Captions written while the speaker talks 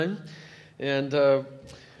And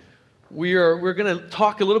we're going to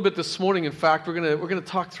talk a little bit this morning. In fact, we're going to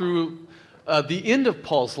talk through the end of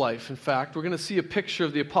Paul's life. In fact, we're going to see a picture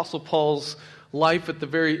of the Apostle Paul's life at the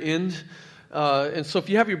very end. And so if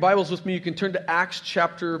you have your Bibles with me, you can turn to Acts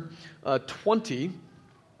chapter 20.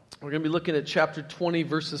 We're going to be looking at chapter 20,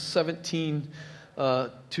 verses 17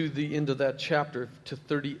 to the end of that chapter, to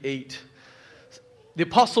 38. The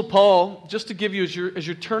Apostle Paul, just to give you, as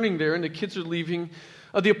you're turning there and the kids are leaving,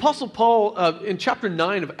 the Apostle Paul, in chapter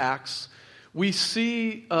 9 of Acts, we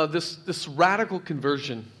see this radical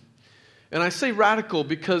conversion. And I say radical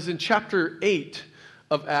because in chapter 8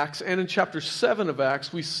 of Acts and in chapter 7 of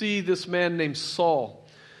Acts, we see this man named Saul.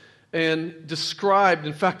 And described,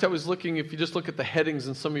 in fact, I was looking, if you just look at the headings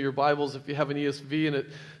in some of your Bibles, if you have an ESV, and it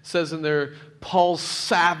says in there, Paul's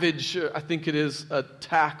savage, I think it is,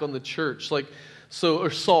 attack on the church. Or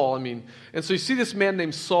Saul, I mean. And so you see this man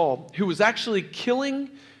named Saul, who was actually killing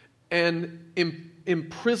and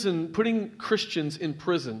putting Christians in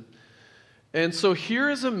prison. And so here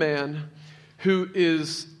is a man who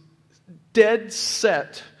is dead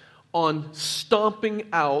set on stomping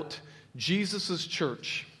out Jesus'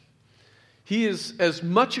 church. He is as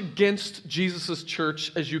much against Jesus'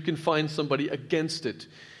 church as you can find somebody against it.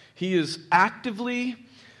 He is actively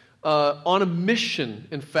on a mission,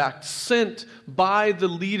 in fact, sent by the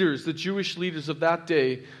leaders, the Jewish leaders of that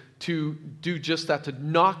day, to do just that, to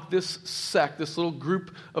knock this sect, this little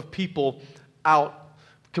group of people out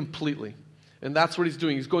completely. And that's what he's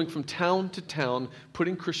doing. He's going from town to town,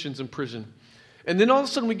 putting Christians in prison. And then all of a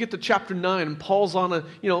sudden we get to chapter 9, and Paul's on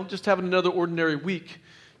just having another ordinary week,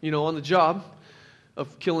 on the job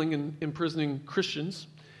of killing and imprisoning Christians.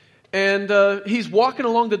 And he's walking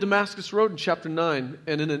along the Damascus Road in chapter 9,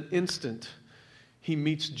 and in an instant, he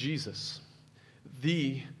meets Jesus,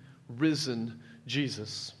 the risen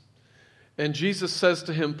Jesus. And Jesus says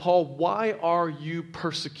to him, Paul, why are you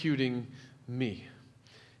persecuting me?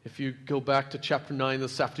 If you go back to chapter 9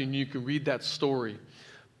 this afternoon, you can read that story.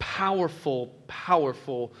 Powerful,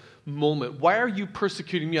 powerful moment. Why are you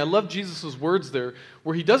persecuting me? I love Jesus' words there,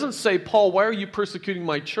 where he doesn't say, Paul, why are you persecuting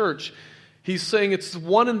my church? He's saying it's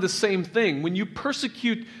one and the same thing. When you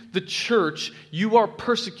persecute the church, you are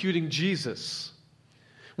persecuting Jesus.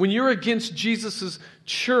 When you're against Jesus'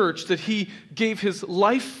 church that he gave his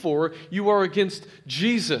life for, you are against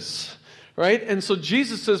Jesus, right? And so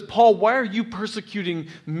Jesus says, Paul, why are you persecuting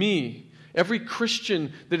me? Every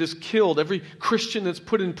Christian that is killed, every Christian that's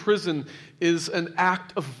put in prison is an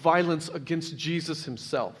act of violence against Jesus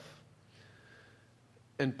himself.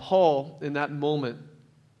 And Paul, in that moment,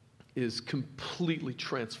 is completely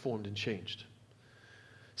transformed and changed.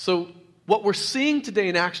 So what we're seeing today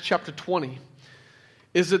in Acts chapter 20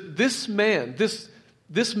 is that this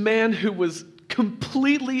man who was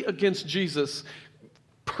completely against Jesus,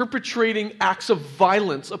 perpetrating acts of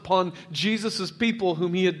violence upon Jesus' people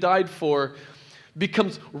whom he had died for,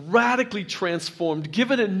 becomes radically transformed,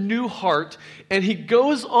 given a new heart, and he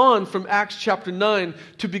goes on from Acts chapter 9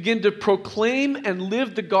 to begin to proclaim and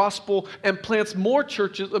live the gospel and plants more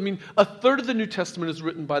churches. I mean, a third of the New Testament is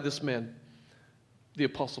written by this man, the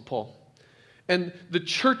Apostle Paul. And the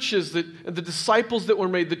churches, the disciples that were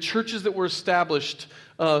made, the churches that were established,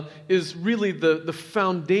 is really the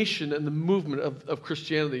foundation and the movement of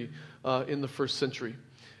Christianity in the first century.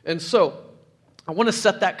 And so, I want to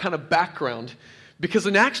set that kind of background, because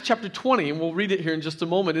in Acts chapter 20, and we'll read it here in just a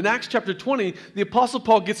moment, in Acts chapter 20, the Apostle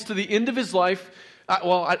Paul gets to the end of his life.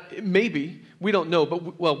 Maybe, we don't know,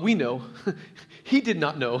 but we know. He did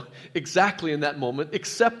not know exactly in that moment,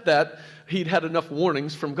 except that he'd had enough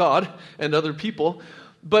warnings from God and other people.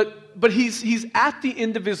 But he's at the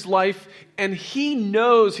end of his life, and he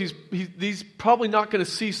knows he's probably not going to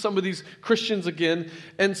see some of these Christians again.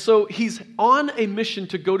 And so he's on a mission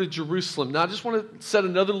to go to Jerusalem. Now, I just want to set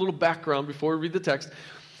another little background before we read the text.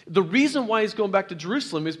 The reason why he's going back to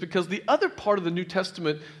Jerusalem is because the other part of the New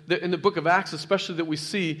Testament, in the book of Acts especially, that we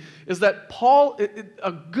see, is that Paul,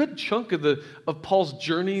 a good chunk of Paul's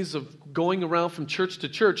journeys of going around from church to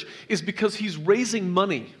church is because he's raising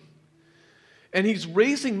money. And he's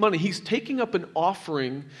raising money. He's taking up an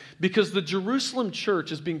offering because the Jerusalem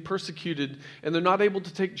church is being persecuted, and they're not able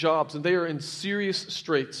to take jobs, and they are in serious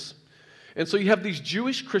straits. And so you have these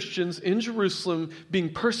Jewish Christians in Jerusalem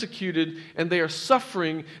being persecuted, and they are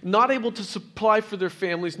suffering, not able to supply for their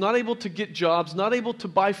families, not able to get jobs, not able to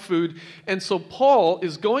buy food. And so Paul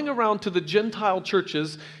is going around to the Gentile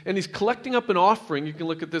churches, and he's collecting up an offering. You can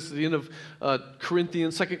look at this at the end of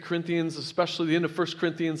Corinthians, 2 Corinthians, especially the end of 1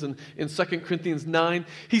 Corinthians and in 2 Corinthians 9.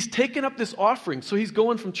 He's taken up this offering. So he's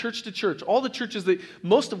going from church to church, all the churches,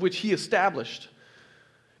 most of which he established.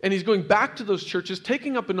 And he's going back to those churches,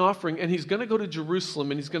 taking up an offering, and he's going to go to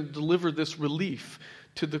Jerusalem, and he's going to deliver this relief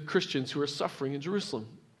to the Christians who are suffering in Jerusalem.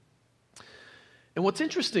 And what's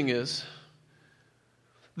interesting is,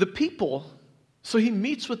 the people, so he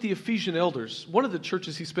meets with the Ephesian elders, one of the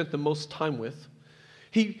churches he spent the most time with.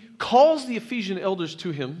 He calls the Ephesian elders to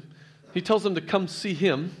him. He tells them to come see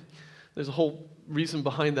him. There's a whole reason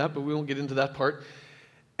behind that, but we won't get into that part.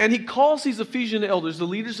 And he calls these Ephesian elders, the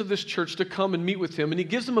leaders of this church, to come and meet with him, and he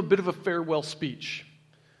gives them a bit of a farewell speech.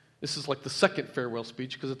 This is like the second farewell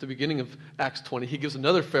speech, because at the beginning of Acts 20, he gives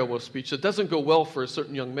another farewell speech that doesn't go well for a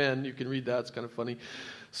certain young man. You can read that. It's kind of funny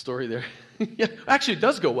story there. Yeah, actually, it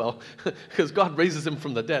does go well, because God raises him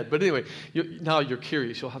from the dead. But anyway, now you're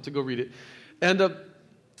curious. You'll have to go read it. And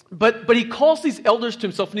but he calls these elders to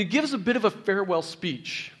himself, and he gives a bit of a farewell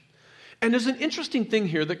speech. And there's an interesting thing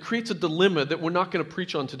here that creates a dilemma that we're not going to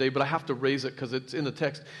preach on today, but I have to raise it because it's in the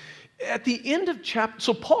text. At the end of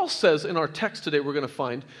so Paul says in our text today, we're going to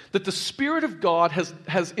find that the Spirit of God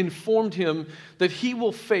has informed him that he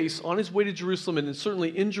will face, on his way to Jerusalem, and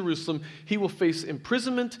certainly in Jerusalem, he will face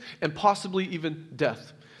imprisonment and possibly even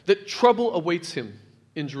death. That trouble awaits him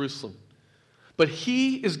in Jerusalem. But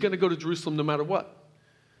he is going to go to Jerusalem no matter what.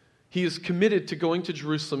 He is committed to going to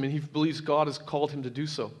Jerusalem, and he believes God has called him to do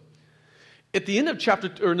so. At the end of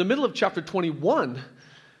in the middle of chapter 21,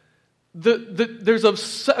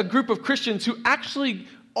 there's a group of Christians who actually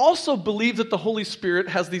also believe that the Holy Spirit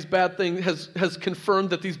has these bad things, has confirmed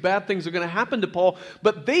that these bad things are going to happen to Paul,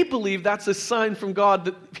 but they believe that's a sign from God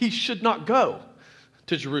that he should not go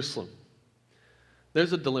to Jerusalem.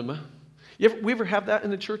 There's a dilemma. We ever have that in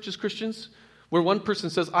the church as Christians? Where one person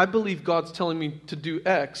says, I believe God's telling me to do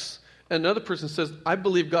X, and another person says, I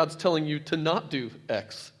believe God's telling you to not do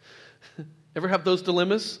X. Ever have those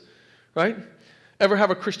dilemmas, right? Ever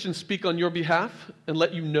have a Christian speak on your behalf and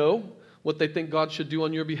let you know what they think God should do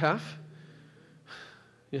on your behalf?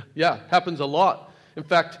 Yeah, happens a lot. In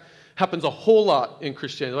fact, happens a whole lot in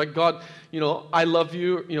Christianity. Like, God, I love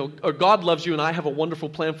you, or God loves you and I have a wonderful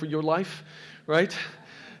plan for your life, right?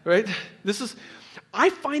 Right? I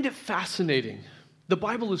find it fascinating. The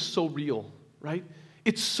Bible is so real, right?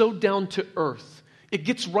 It's so down to earth. It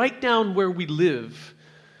gets right down where we live.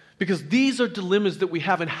 Because these are dilemmas that we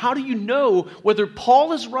have. And how do you know whether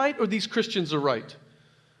Paul is right or these Christians are right?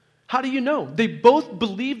 How do you know? They both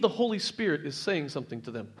believe the Holy Spirit is saying something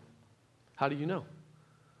to them. How do you know?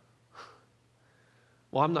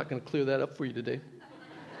 Well, I'm not going to clear that up for you today.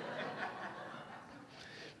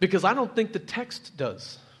 Because I don't think the text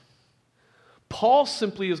does. Paul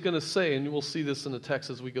simply is going to say, and we'll see this in the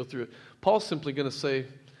text as we go through it, Paul's simply going to say,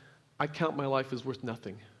 I count my life as worth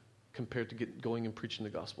nothing compared to going and preaching the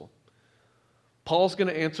gospel. Paul's going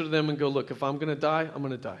to answer to them and go, look, if I'm going to die, I'm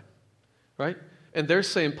going to die. Right? And they're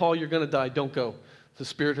saying, Paul, you're going to die, don't go. The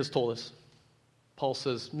Spirit has told us. Paul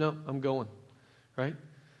says, no, I'm going. Right?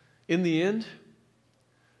 In the end,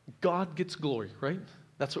 God gets glory, right?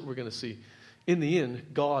 That's what we're going to see. In the end,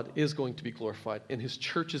 God is going to be glorified, and his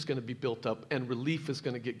church is going to be built up, and relief is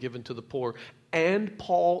going to get given to the poor, and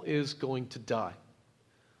Paul is going to die.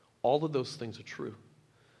 All of those things are true.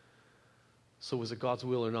 So was it God's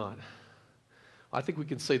will or not? I think we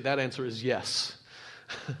can say that answer is yes.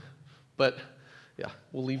 But, yeah,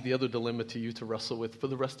 we'll leave the other dilemma to you to wrestle with for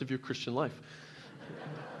the rest of your Christian life.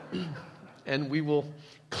 And we will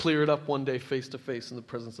clear it up one day face to face in the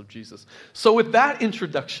presence of Jesus. So with that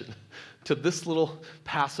introduction to this little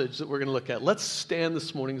passage that we're going to look at, let's stand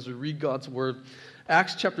this morning as we read God's Word.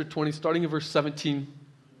 Acts chapter 20, starting in verse 17.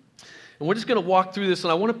 And we're just going to walk through this,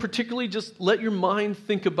 and I want to particularly just let your mind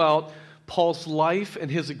think about Paul's life and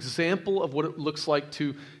his example of what it looks like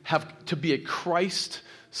to be a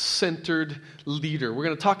Christ-centered leader. We're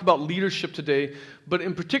going to talk about leadership today, but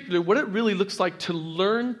in particular, what it really looks like to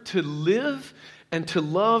learn to live and to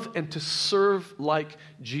love and to serve like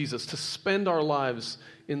Jesus, to spend our lives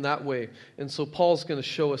in that way. And so Paul's going to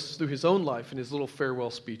show us through his own life in his little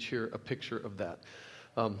farewell speech here a picture of that.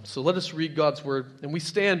 So let us read God's Word. And we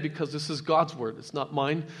stand because this is God's Word. It's not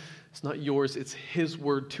mine. It's not yours. It's his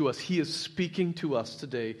Word to us. He is speaking to us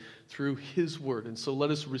today through his Word. And so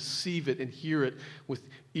let us receive it and hear it with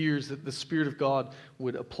ears that the Spirit of God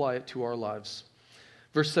would apply it to our lives.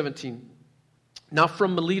 Verse 17. Now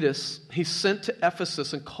from Miletus he sent to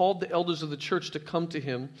Ephesus and called the elders of the church to come to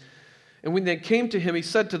him. And when they came to him, he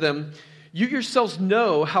said to them, you yourselves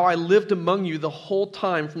know how I lived among you the whole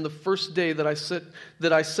time from the first day that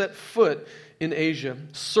I set foot in Asia,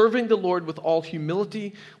 serving the Lord with all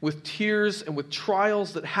humility, with tears, and with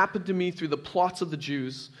trials that happened to me through the plots of the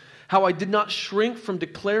Jews, how I did not shrink from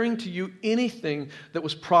declaring to you anything that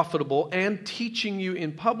was profitable, and teaching you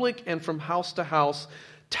in public and from house to house,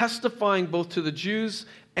 testifying both to the Jews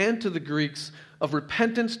and to the Greeks of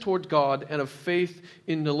repentance toward God and of faith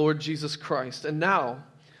in the Lord Jesus Christ. And now,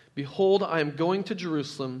 behold, I am going to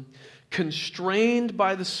Jerusalem, constrained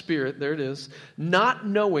by the Spirit," there it is, "not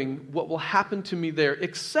knowing what will happen to me there,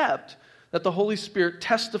 except that the Holy Spirit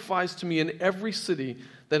testifies to me in every city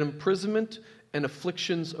that imprisonment and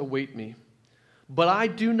afflictions await me. But I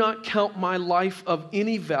do not count my life of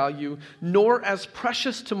any value, nor as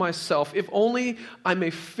precious to myself, if only I may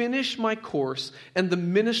finish my course and the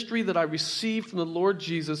ministry that I received from the Lord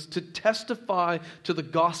Jesus to testify to the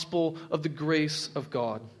gospel of the grace of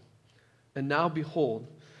God. And now, behold,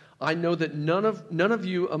 I know that none of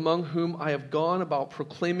you among whom I have gone about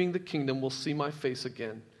proclaiming the kingdom will see my face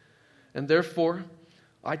again. And therefore,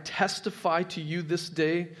 I testify to you this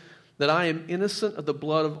day that I am innocent of the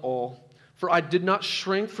blood of all. For I did not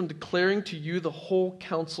shrink from declaring to you the whole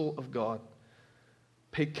counsel of God.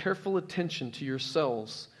 Pay careful attention to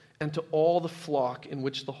yourselves and to all the flock in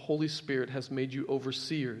which the Holy Spirit has made you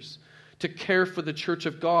overseers, to care for the church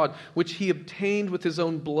of God, which he obtained with his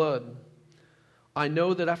own blood. I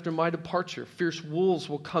know that after my departure, fierce wolves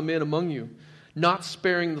will come in among you, not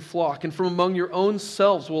sparing the flock, and from among your own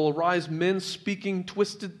selves will arise men speaking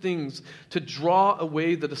twisted things to draw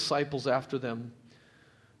away the disciples after them.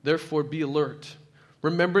 Therefore be alert,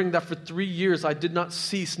 remembering that for 3 years I did not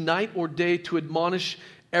cease night or day to admonish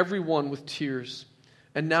everyone with tears.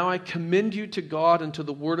 And now I commend you to God and to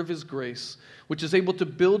the word of his grace, which is able to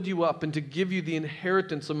build you up and to give you the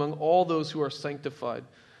inheritance among all those who are sanctified.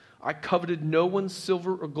 I coveted no one's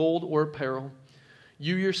silver or gold or apparel.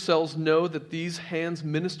 You yourselves know that these hands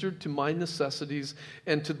ministered to my necessities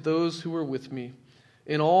and to those who were with me.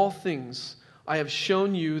 In all things I have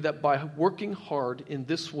shown you that by working hard in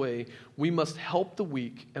this way, we must help the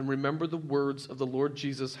weak and remember the words of the Lord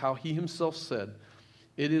Jesus, how he himself said,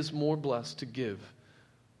 "It is more blessed to give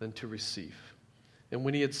than to receive." And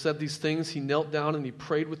when he had said these things, he knelt down and he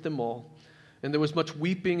prayed with them all. And there was much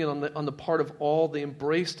weeping, and on the part of all, they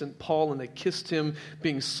embraced Paul and they kissed him,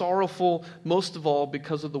 being sorrowful most of all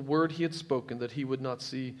because of the word he had spoken, that they would not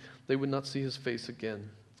see his face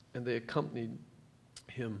again. And they accompanied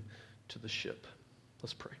him to the ship.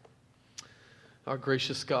 Let's pray. Our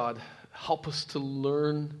gracious God, help us to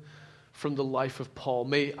learn from the life of Paul.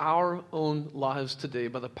 May our own lives today,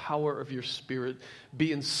 by the power of your Spirit,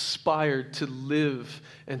 be inspired to live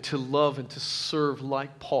and to love and to serve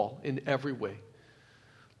like Paul in every way.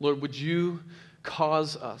 Lord, would you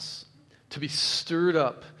cause us to be stirred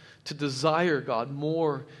up, to desire, God,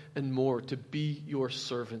 more and more to be your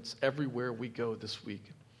servants everywhere we go this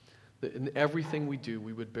week. That in everything we do,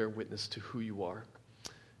 we would bear witness to who you are.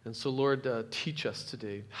 And so, Lord, teach us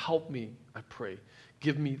today. Help me, I pray.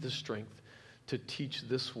 Give me the strength to teach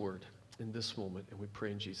this word in this moment. And we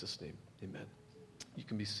pray in Jesus' name. Amen. You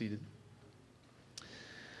can be seated.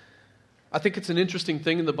 I think it's an interesting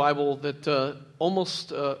thing in the Bible that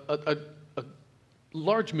almost a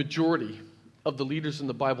large majority of the leaders in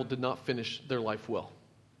the Bible did not finish their life well.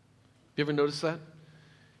 You ever notice that?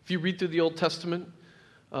 If you read through the Old Testament,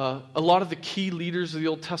 a lot of the key leaders of the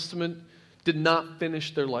Old Testament did not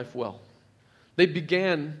finish their life well. They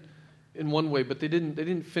began in one way, but they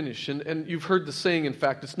didn't finish. And you've heard the saying, in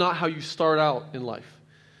fact, it's not how you start out in life,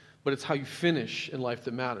 but it's how you finish in life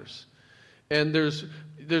that matters. And there's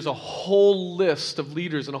a whole list of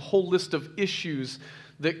leaders and a whole list of issues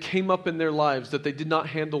that came up in their lives that they did not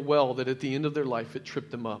handle well, that at the end of their life it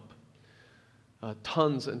tripped them up.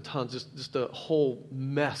 Tons and tons, just a whole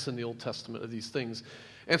mess in the Old Testament of these things.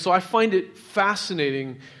 And so I find it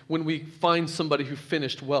fascinating when we find somebody who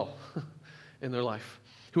finished well in their life,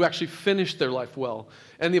 who actually finished their life well.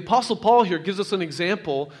 And the Apostle Paul here gives us an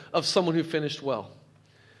example of someone who finished well.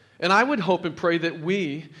 And I would hope and pray that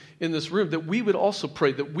we in this room, that we would also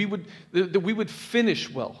pray that we would finish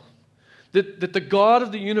well. That the God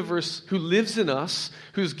of the universe who lives in us,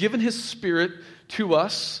 who's given his Spirit to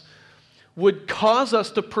us, would cause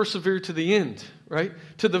us to persevere to the end, right?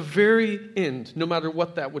 To the very end, no matter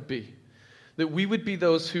what that would be. That we would be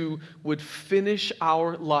those who would finish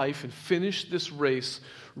our life and finish this race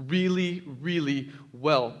really, really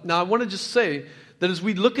well. Now, I want to just say that as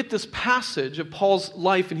we look at this passage of Paul's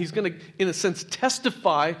life, and he's going to, in a sense,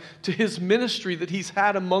 testify to his ministry that he's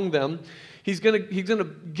had among them, he's going to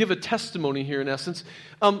give a testimony here in essence.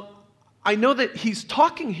 I know that he's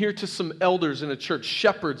talking here to some elders in a church,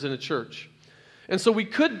 shepherds in a church. And so we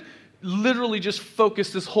could literally just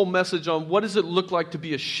focus this whole message on what does it look like to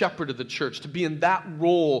be a shepherd of the church, to be in that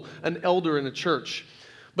role, an elder in a church.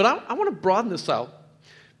 But I want to broaden this out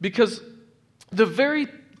because the very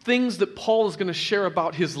things that Paul is going to share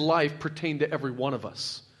about his life pertain to every one of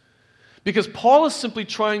us. Because Paul is simply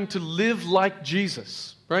trying to live like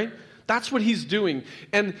Jesus, right? That's what he's doing.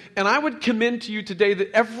 And I would commend to you today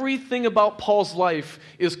that everything about Paul's life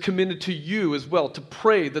is commended to you as well, to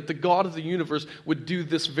pray that the God of the universe would do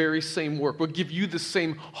this very same work, would give you the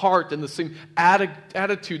same heart and the same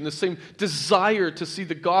attitude and the same desire to see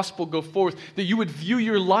the gospel go forth, that you would view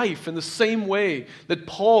your life in the same way that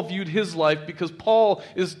Paul viewed his life, because Paul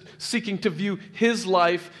is seeking to view his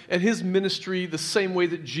life and his ministry the same way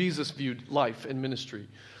that Jesus viewed life and ministry.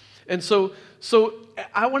 And so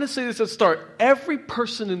I want to say this at the start. Every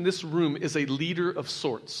person in this room is a leader of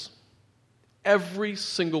sorts. Every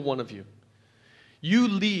single one of you. You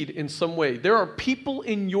lead in some way. There are people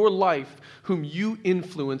in your life whom you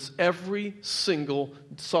influence every single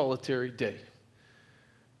solitary day.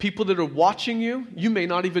 People that are watching you, you may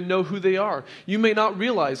not even know who they are. You may not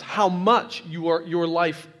realize how much your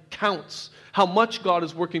life counts, how much God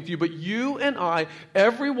is working for you. But you and I,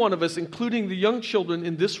 every one of us, including the young children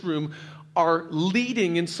in this room, are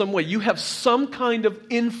leading in some way. You have some kind of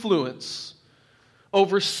influence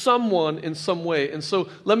over someone in some way. And so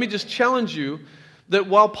let me just challenge you that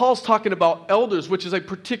while Paul's talking about elders, which is a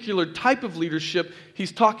particular type of leadership,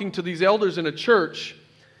 he's talking to these elders in a church.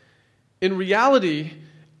 In reality,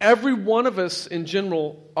 every one of us in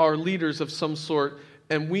general are leaders of some sort.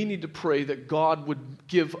 And we need to pray that God would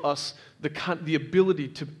give us the ability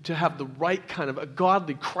to have the right kind of a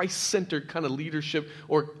godly, Christ-centered kind of leadership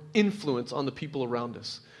or influence on the people around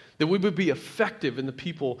us. That we would be effective in the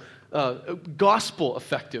people, gospel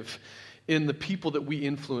effective in the people that we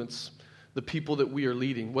influence, the people that we are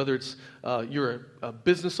leading. Whether it's you're a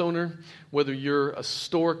business owner, whether you're a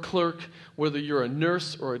store clerk, whether you're a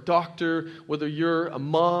nurse or a doctor, whether you're a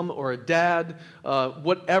mom or a dad,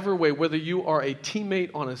 whatever way, whether you are a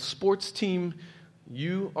teammate on a sports team,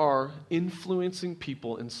 you are influencing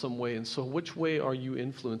people in some way. And so which way are you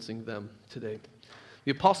influencing them today?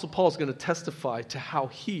 The Apostle Paul is going to testify to how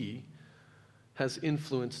he has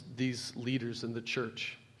influenced these leaders in the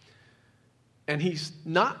church. And he's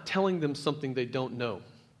not telling them something they don't know.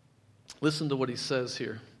 Listen to what he says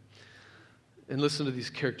here. And listen to these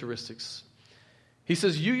characteristics. He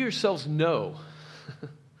says, you yourselves know.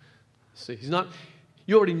 See,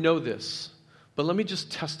 you already know this. But let me just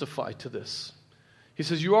testify to this. He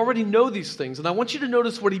says, you already know these things. And I want you to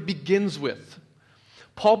notice what he begins with.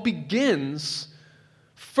 Paul begins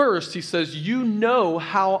first, he says, you know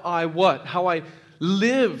how I what? How I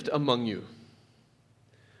lived among you.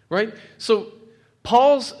 Right? So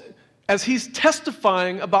Paul's, as he's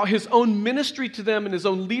testifying about his own ministry to them and his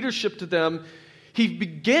own leadership to them, he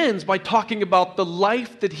begins by talking about the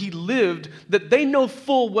life that he lived that they know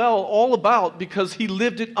full well all about because he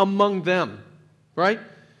lived it among them. Right?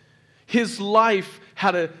 His life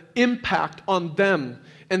had an impact on them,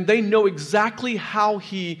 and they know exactly how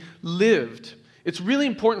he lived. It's really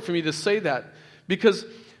important for me to say that because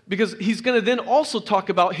he's going to then also talk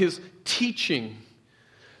about his teaching.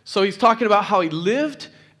 So he's talking about how he lived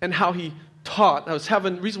and how he taught.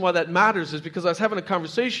 The reason why that matters is because I was having a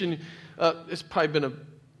conversation, it's probably been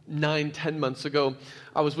 9-10 months ago.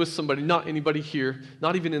 I was with somebody, not anybody here,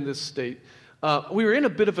 not even in this state. We were in a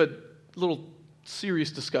bit of a little serious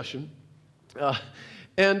discussion.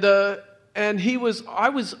 And I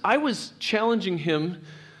was challenging him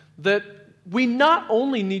that we not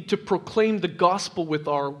only need to proclaim the gospel with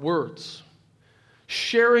our words,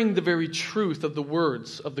 sharing the very truth of the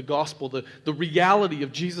words of the gospel, the reality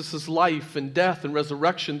of Jesus' life and death and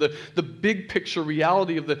resurrection, the big picture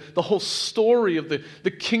reality of the whole story of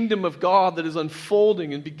the kingdom of God that is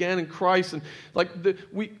unfolding and began in Christ. And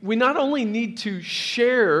we not only need to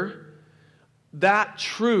share that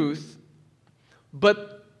truth,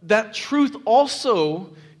 but that truth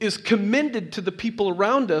also is commended to the people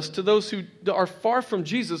around us, to those who are far from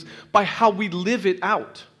Jesus, by how we live it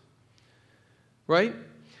out. Right?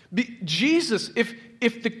 Jesus,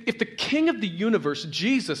 if the King of the universe,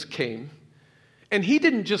 Jesus, came, and he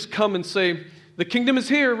didn't just come and say, the kingdom is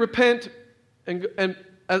here, repent, and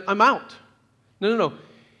I'm out. No.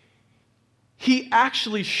 He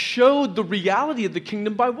actually showed the reality of the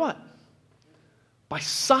kingdom by what? By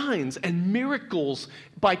signs and miracles,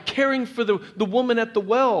 by caring for the woman at the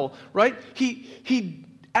well, right? He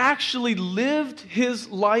actually lived his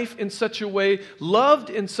life in such a way, loved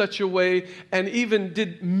in such a way, and even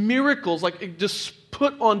did miracles, like just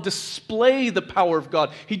put on display the power of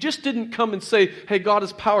God. He just didn't come and say, hey, God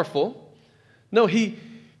is powerful. No,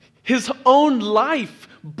 his own life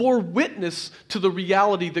bore witness to the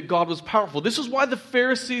reality that God was powerful. This is why the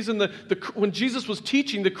Pharisees and when Jesus was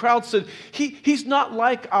teaching, the crowd said, he's not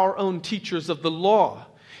like our own teachers of the law.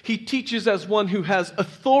 He teaches as one who has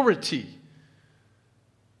authority.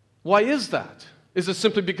 Why is that? Is it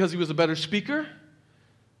simply because he was a better speaker?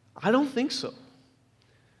 I don't think so.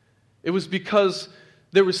 It was because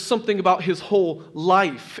there was something about his whole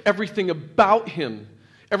life, everything about him,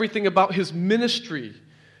 everything about his ministry,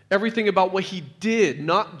 everything about what he did,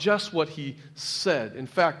 not just what he said. In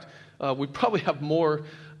fact, we probably have more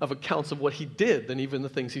of accounts of what he did than even the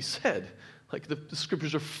things he said. Like the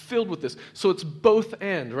scriptures are filled with this. So it's both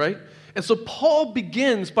and, right? And so Paul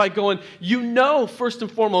begins by going, you know, first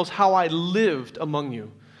and foremost, how I lived among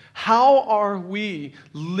you. How are we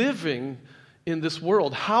living in this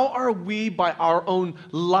world? How are we, by our own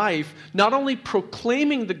life, not only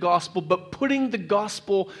proclaiming the gospel, but putting the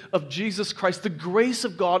gospel of Jesus Christ, the grace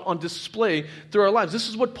of God, on display through our lives? This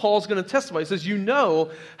is what Paul's going to testify. He says, you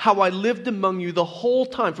know how I lived among you the whole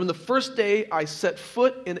time, from the first day I set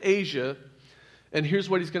foot in Asia. And here's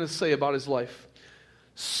what he's going to say about his life.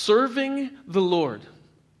 Serving the Lord.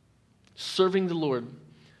 Serving the Lord.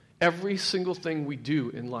 Every single thing we do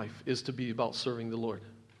in life is to be about serving the Lord.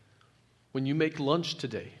 When you make lunch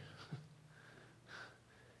today,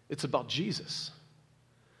 it's about Jesus.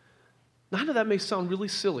 Now, I know that may sound really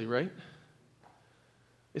silly, right?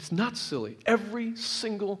 It's not silly. Every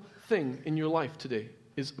single thing in your life today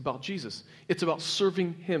is about Jesus. It's about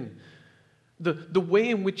serving Him. The way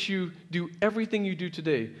in which you do everything you do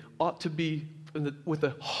today ought to be with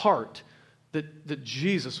a heart that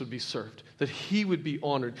Jesus would be served, that He would be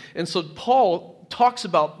honored. And so Paul talks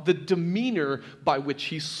about the demeanor by which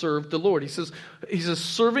he served the Lord. He says,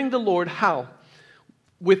 serving the Lord how?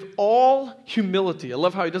 With all humility. I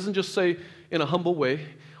love how he doesn't just say in a humble way,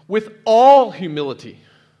 with all humility.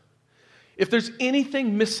 If there's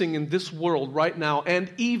anything missing in this world right now,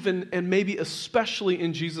 and maybe especially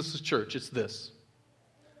in Jesus' church, it's this.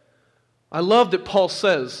 I love that Paul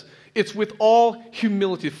says, it's with all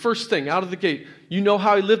humility. First thing, out of the gate, you know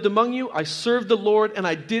how I lived among you? I served the Lord, and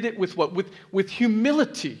I did it with what? With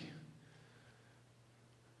humility.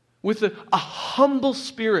 With a humble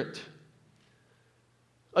spirit.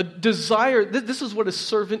 A desire. This is what a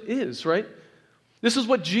servant is, right? This is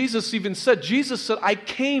what Jesus even said. Jesus said, I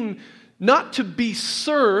came not to be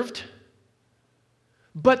served,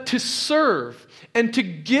 but to serve and to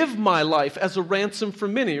give my life as a ransom for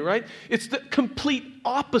many, right? It's the complete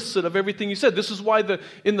opposite of everything you said. This is why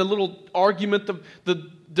in the little argument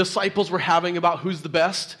the disciples were having about who's the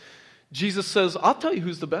best, Jesus says, I'll tell you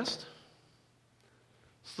who's the best.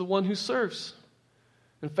 It's the one who serves.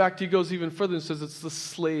 In fact, he goes even further and says it's the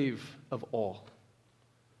slave of all.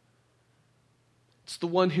 It's the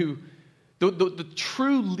one who, the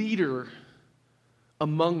true leader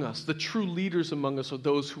among us, the true leaders among us are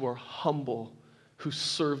those who are humble, who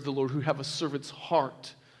serve the Lord, who have a servant's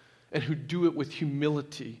heart, and who do it with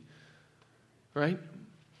humility. Right?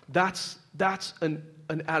 That's an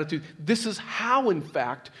attitude. This is how, in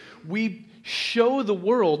fact, we show the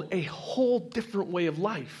world a whole different way of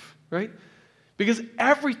life. Right? Because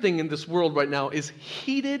everything in this world right now is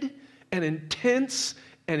heated and intense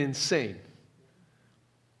and insane.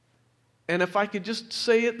 And if I could just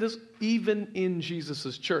say it, this even in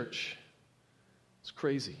Jesus' church, it's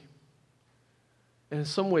crazy. And in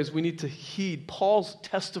some ways, we need to heed Paul's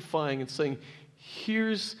testifying and saying,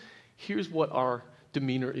 here's what our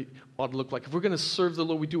demeanor ought to look like. If we're going to serve the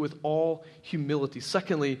Lord, we do it with all humility.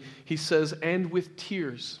 Secondly, he says, and with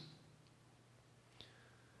tears.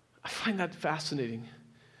 I find that fascinating.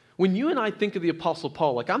 When you and I think of the Apostle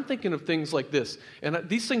Paul, like I'm thinking of things like this, and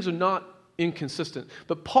these things are not inconsistent.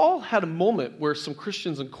 But Paul had a moment where some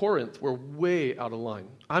Christians in Corinth were way out of line.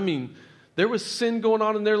 I mean, there was sin going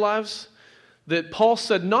on in their lives that Paul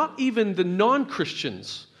said not even the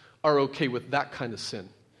non-Christians are okay with that kind of sin.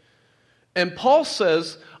 And Paul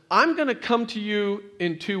says, I'm going to come to you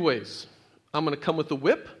in two ways. I'm going to come with the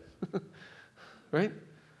whip, right?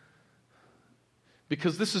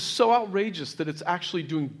 Because this is so outrageous that it's actually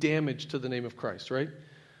doing damage to the name of Christ, right?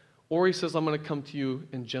 Or he says, I'm going to come to you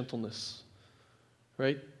in gentleness,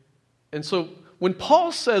 right? And so when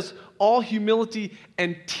Paul says all humility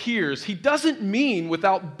and tears, he doesn't mean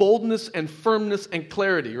without boldness and firmness and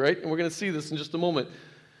clarity, right? And we're going to see this in just a moment.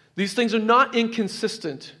 These things are not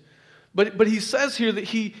inconsistent. But he says here that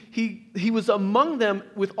he was among them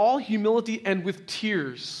with all humility and with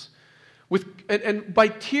tears. And by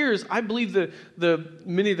tears, I believe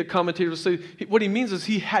many of the commentators say what he means is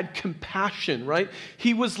he had compassion, right?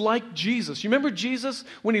 He was like Jesus. You remember Jesus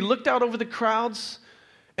when he looked out over the crowds?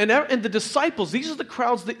 And the disciples, these are the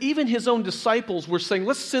crowds that even his own disciples were saying,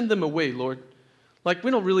 let's send them away, Lord. Like,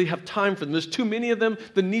 we don't really have time for them. There's too many of them.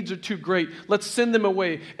 The needs are too great. Let's send them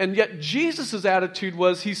away. And yet Jesus' attitude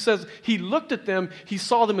was, he says, he looked at them, he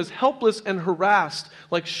saw them as helpless and harassed,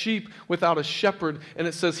 like sheep without a shepherd. And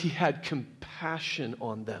it says he had compassion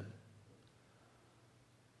on them.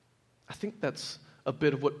 I think that's a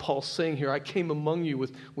bit of what Paul's saying here. I came among you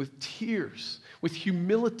with tears, with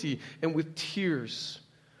humility and with tears.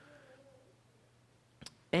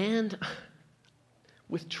 And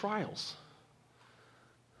with trials.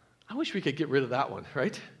 I wish we could get rid of that one,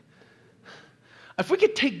 right? If we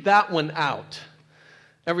could take that one out,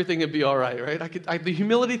 everything would be all right? The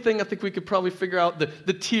humility thing, I think we could probably figure out.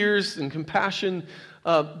 The tears and compassion.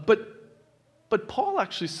 But Paul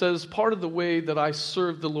actually says part of the way that I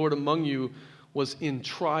served the Lord among you was in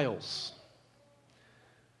trials.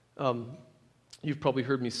 You've probably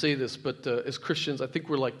heard me say this, but as Christians, I think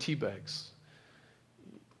we're like tea bags.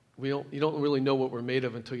 You don't really know what we're made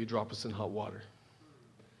of until you drop us in hot water.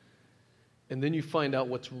 And then you find out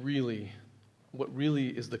what really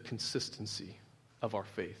is the consistency of our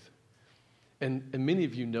faith. And many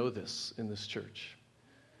of you know this in this church.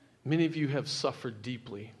 Many of you have suffered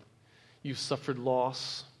deeply. You've suffered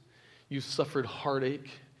loss. You've suffered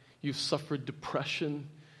heartache. You've suffered depression.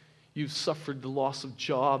 You've suffered the loss of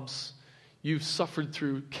jobs. You've suffered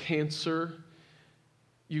through cancer.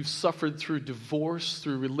 You've suffered through divorce,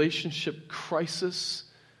 through relationship crisis,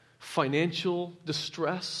 financial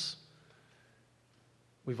distress.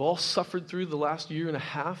 We've all suffered through the last year and a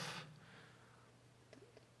half.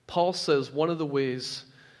 Paul says one of the ways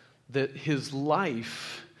that his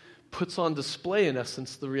life puts on display, in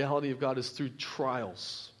essence, the reality of God is through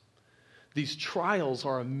trials. These trials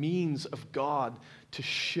are a means of God to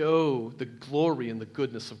show the glory and the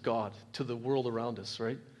goodness of God to the world around us,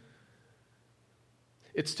 right?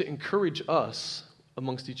 It's to encourage us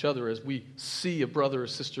amongst each other as we see a brother or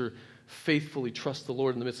sister faithfully trust the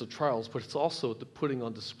Lord in the midst of trials, but it's also the putting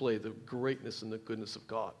on display the greatness and the goodness of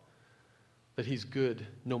God. That He's good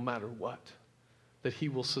no matter what. That He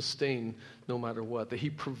will sustain no matter what. That He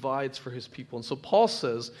provides for His people. And so Paul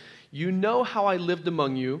says, you know how I lived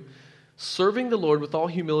among you, serving the Lord with all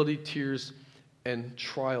humility, tears, and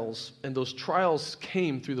trials. And those trials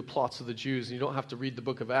came through the plots of the Jews. And you don't have to read the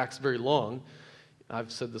book of Acts very long.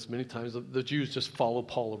 I've said this many times. The Jews just follow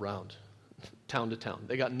Paul around, town to town.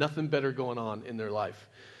 They got nothing better going on in their life.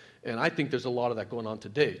 And I think there's a lot of that going on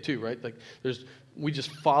today too, right? Like we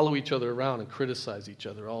just follow each other around and criticize each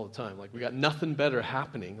other all the time. Like we got nothing better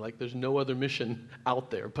happening. Like there's no other mission out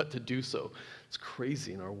there but to do so. It's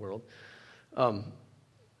crazy in our world. But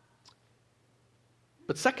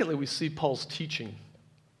secondly, we see Paul's teaching.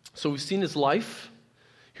 So we've seen his life.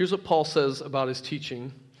 Here's what Paul says about his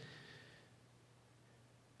teaching.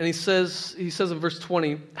 And he says in verse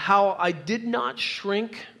 20, how I did not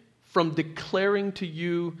shrink from declaring to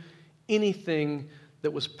you anything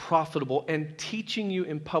that was profitable and teaching you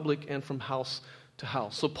in public and from house to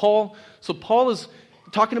house. So Paul is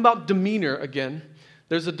talking about demeanor again.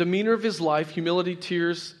 There's a demeanor of his life, humility,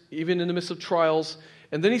 tears, even in the midst of trials.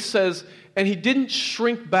 And then he says, and he didn't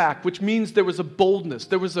shrink back, which means there was a boldness.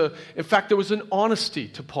 There was an honesty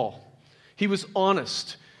to Paul. He was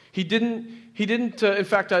honest. He didn't, in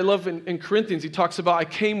fact, I love in Corinthians, he talks about, I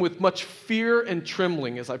came with much fear and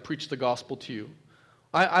trembling as I preached the gospel to you.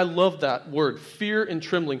 I love that word, fear and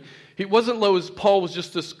trembling. It wasn't low as Paul was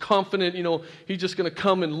just this confident, he's just going to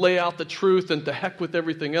come and lay out the truth and to heck with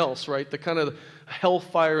everything else, right? The kind of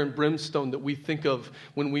hellfire and brimstone that we think of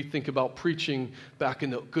when we think about preaching back in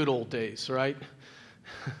the good old days, right?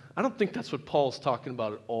 I don't think that's what Paul's talking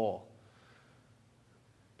about at all.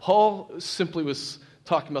 Paul simply was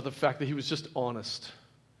talking about the fact that he was just honest.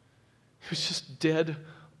 He was just dead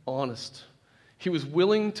honest. He was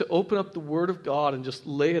willing to open up the Word of God and just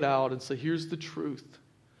lay it out and say, here's the truth.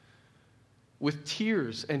 With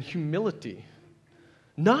tears and humility.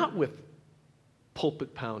 Not with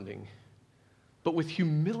pulpit pounding, but with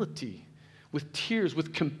humility, with tears,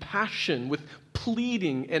 with compassion, with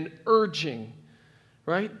pleading and urging.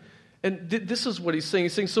 Right? And this is what he's saying.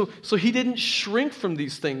 He's saying, so he didn't shrink from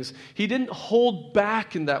these things. He didn't hold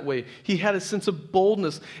back in that way. He had a sense of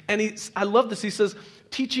boldness. And I love this. He says,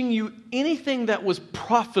 teaching you anything that was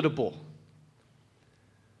profitable.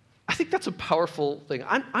 I think that's a powerful thing.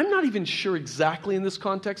 I'm not even sure exactly in this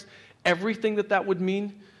context everything that would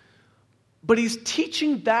mean. But he's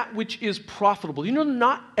teaching that which is profitable.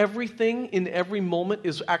 Not everything in every moment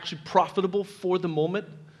is actually profitable for the moment.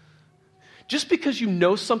 Just because you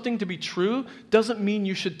know something to be true doesn't mean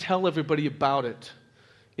you should tell everybody about it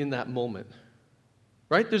in that moment.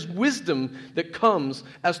 Right? There's wisdom that comes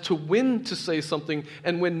as to when to say something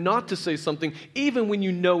and when not to say something, even when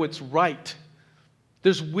you know it's right.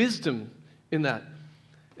 There's wisdom in that.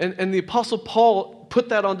 And the Apostle Paul put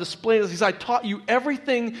that on display. He says, I taught you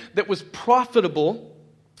everything that was profitable,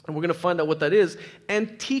 and we're going to find out what that is,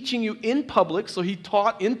 and teaching you in public. So he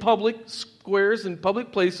taught in public squares, in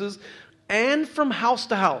public places, and from house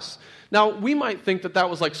to house. Now, we might think that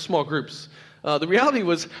was like small groups. The reality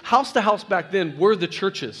was, house to house back then were the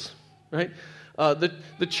churches, right?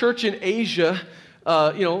 The church in Asia,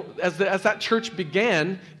 as that church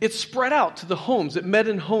began, it spread out to the homes. It met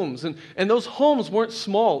in homes. And those homes weren't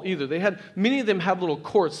small either. Many of them had little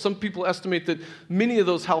courts. Some people estimate that many of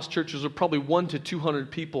those house churches are probably 100 to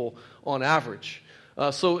 200 people on average.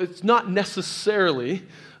 So it's not necessarily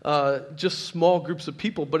just small groups of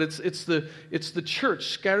people, but it's the church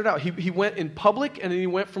scattered out. He went in public, and then he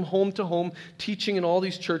went from home to home teaching in all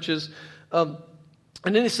these churches.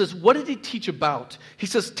 And then he says, what did he teach about? He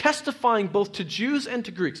says, testifying both to Jews and to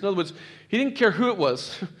Greeks. In other words, he didn't care who it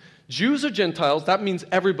was. Jews or Gentiles, that means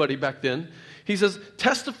everybody back then. He says,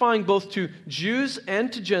 testifying both to Jews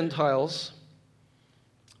and to Gentiles.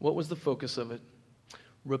 What was the focus of it?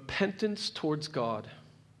 Repentance towards God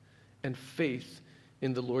and faith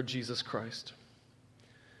in the Lord Jesus Christ.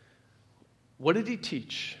 What did he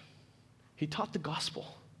teach? He taught the gospel.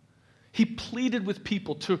 He pleaded with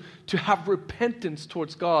people to have repentance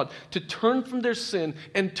towards God, to turn from their sin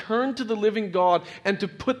and turn to the living God and to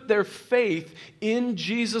put their faith in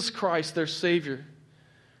Jesus Christ, their Savior.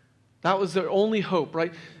 That was their only hope,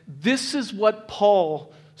 right? This is what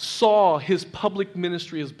Paul saw his public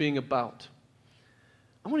ministry as being about.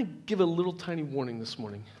 I want to give a little tiny warning this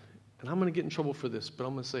morning, and I'm going to get in trouble for this, but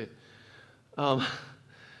I'm going to say it.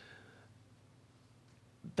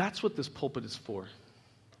 That's what this pulpit is for.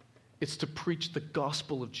 It's to preach the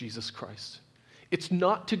gospel of Jesus Christ. It's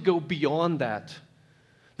not to go beyond that.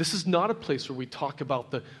 This is not a place where we talk about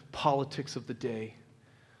the politics of the day.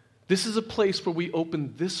 This is a place where we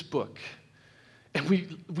open this book and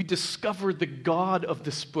we discover the God of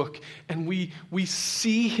this book, and we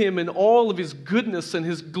see him in all of his goodness and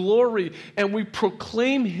his glory, and we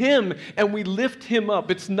proclaim him and we lift him up.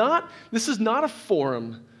 This is not a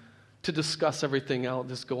forum to discuss everything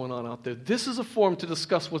that's going on out there. This is a forum to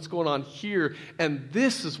discuss what's going on here, and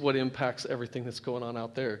this is what impacts everything that's going on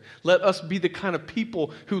out there. Let us be the kind of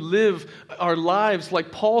people who live our lives,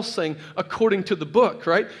 like Paul's saying, according to the book,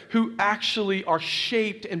 right? Who actually are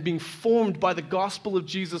shaped and being formed by the gospel of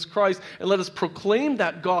Jesus Christ, and let us proclaim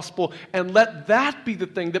that gospel, and let that be the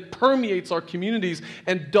thing that permeates our communities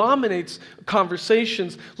and dominates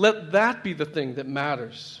conversations. Let that be the thing that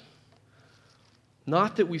matters.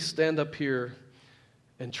 Not that we stand up here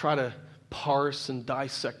and try to parse and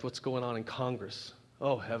dissect what's going on in Congress.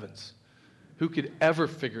 Oh, heavens. Who could ever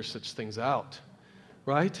figure such things out,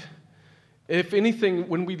 right? If anything,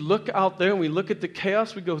 when we look out there and we look at the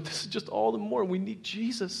chaos, we go, this is just all the more. We need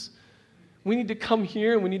Jesus. We need to come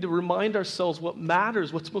here and we need to remind ourselves what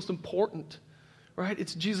matters, what's most important. Right?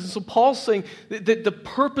 It's Jesus. So Paul's saying that the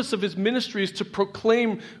purpose of his ministry is to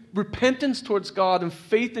proclaim repentance towards God and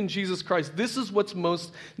faith in Jesus Christ. This is what's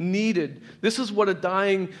most needed. This is what a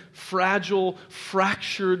dying, fragile,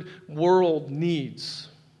 fractured world needs.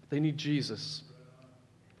 They need Jesus.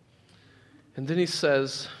 And then he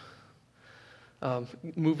says,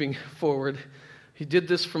 moving forward, he did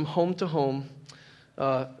this from home to home.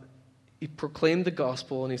 He proclaimed the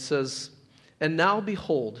gospel, and he says, and now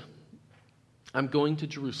behold, I'm going to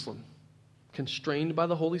Jerusalem, constrained by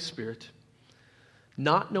the Holy Spirit,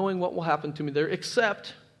 not knowing what will happen to me there,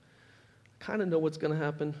 except I kind of know what's going to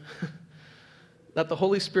happen. That the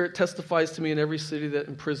Holy Spirit testifies to me in every city that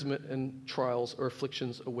imprisonment and trials or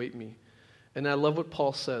afflictions await me. And I love what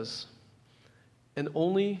Paul says. And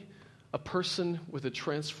only a person with a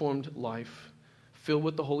transformed life, filled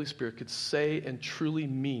with the Holy Spirit, could say and truly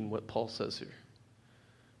mean what Paul says here.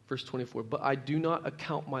 Verse 24, but I do not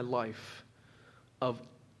account my life of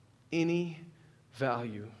any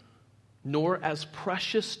value, nor as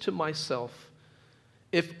precious to myself,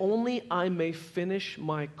 if only I may finish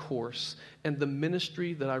my course and the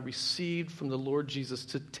ministry that I received from the Lord Jesus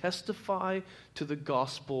to testify to the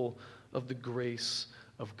gospel of the grace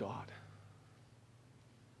of God.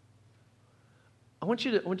 I want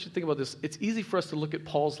you to think about this. It's easy for us to look at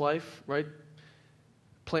Paul's life, right?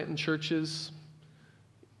 Planting churches,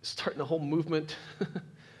 starting a whole movement,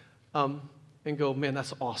 and go, man,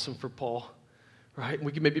 that's awesome for Paul, right? And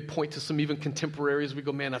we can maybe point to some even contemporaries. We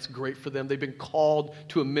go, man, that's great for them. They've been called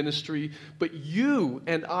to a ministry. But you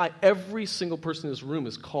and I, every single person in this room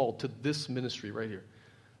is called to this ministry right here.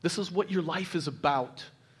 This is what your life is about.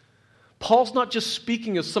 Paul's not just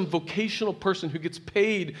speaking as some vocational person who gets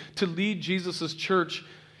paid to lead Jesus' church.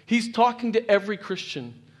 He's talking to every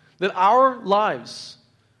Christian. That our lives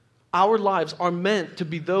are meant to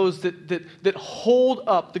be those that hold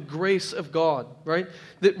up the grace of God, right?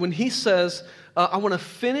 That when he says, I want to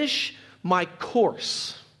finish my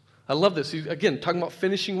course. I love this. He's, again, talking about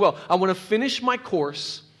finishing well. I want to finish my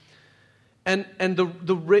course. And I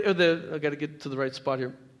got to get to the right spot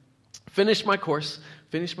here. Finish my course.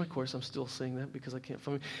 I'm still saying that because I can't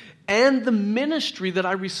find it. And the ministry that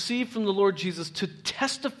I received from the Lord Jesus to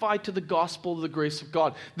testify to the gospel of the grace of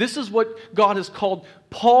God. This is what God has called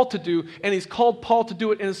Paul to do, and he's called Paul to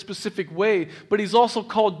do it in a specific way, but he's also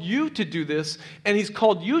called you to do this, and he's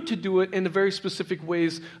called you to do it in the very specific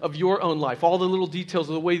ways of your own life. All the little details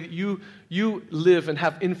of the way that you live and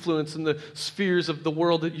have influence in the spheres of the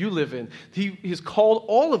world that you live in. He's called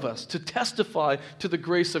all of us to testify to the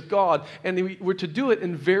grace of God, and we're to do it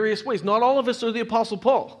in various ways. Not all of us are the Apostle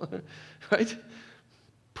Paul, right?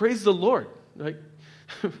 Praise the Lord, right?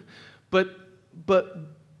 But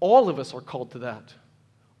all of us are called to that.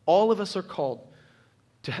 All of us are called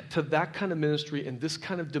to that kind of ministry and this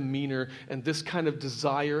kind of demeanor and this kind of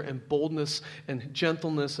desire and boldness and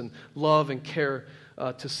gentleness and love and care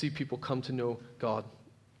to see people come to know God.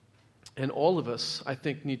 And all of us, I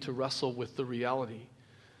think, need to wrestle with the reality,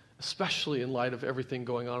 especially in light of everything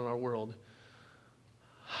going on in our world.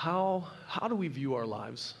 How do we view our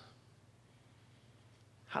lives?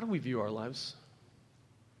 How do we view our lives?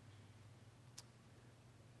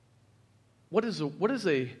 What is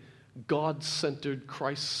a God-centered,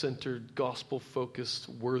 Christ-centered, gospel-focused,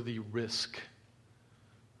 worthy risk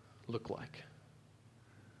look like?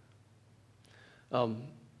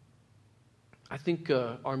 I think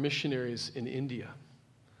our missionaries in India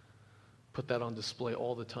put that on display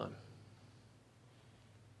all the time.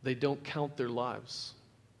 They don't count their lives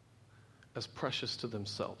as precious to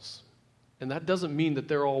themselves. And that doesn't mean that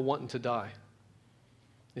they're all wanting to die.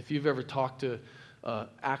 If you've ever talked to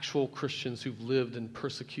actual Christians who've lived in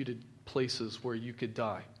persecuted places where you could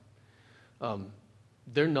die,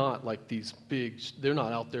 they're not like these big, they're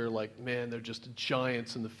not out there like, man, they're just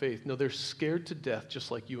giants in the faith. No, they're scared to death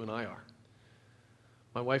just like you and I are.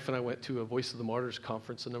 My wife and I went to a Voice of the Martyrs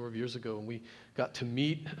conference a number of years ago, and we got to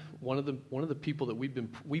meet one of the people that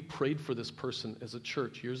we prayed for this person as a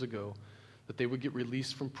church years ago, that they would get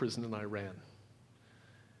released from prison in Iran.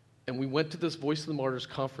 And we went to this Voice of the Martyrs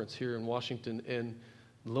conference here in Washington, and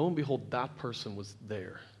lo and behold, that person was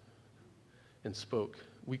there and spoke.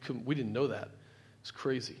 We didn't know that. It's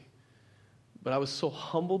crazy. But I was so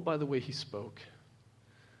humbled by the way he spoke,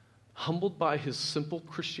 humbled by his simple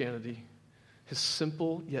Christianity, his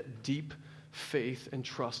simple yet deep faith and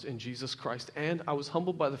trust in Jesus Christ. And I was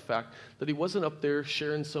humbled by the fact that he wasn't up there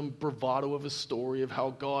sharing some bravado of a story of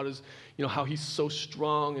how God is, how he's so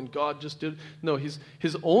strong and God just did. No, his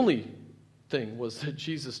only thing was that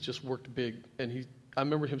Jesus just worked big. And I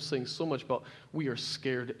remember him saying so much about, we are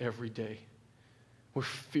scared every day. We're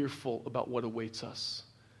fearful about what awaits us.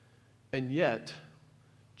 And yet,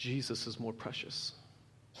 Jesus is more precious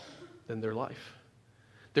than their life.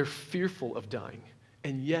 They're fearful of dying,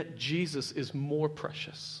 and yet Jesus is more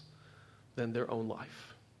precious than their own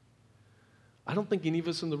life. I don't think any of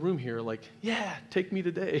us in the room here are like, yeah, take me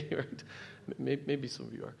today. Right? Maybe some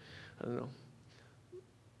of you are. I don't know.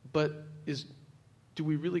 But do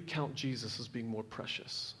we really count Jesus as being more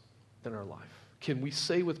precious than our life? Can we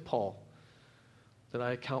say with Paul that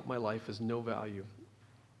I account my life as no value,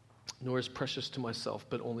 nor as precious to myself,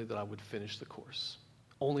 but only that I would finish the course,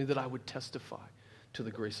 only that I would testify to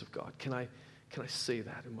the grace of God? Can I say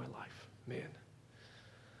that in my life? Man,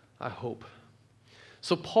 I hope.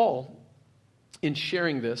 So Paul, in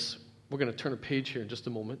sharing this, we're going to turn a page here in just a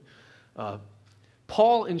moment.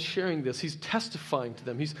 Paul, in sharing this, he's testifying to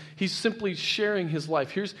them. He's simply sharing his life.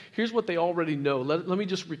 Here's what they already know. Let me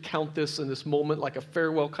just recount this in this moment like a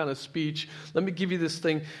farewell kind of speech. Let me give you this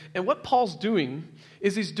thing. And what Paul's doing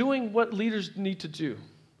is he's doing what leaders need to do.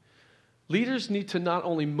 Leaders need to not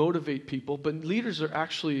only motivate people, but leaders are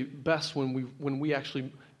actually best when we actually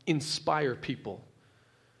inspire people.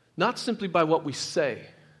 Not simply by what we say,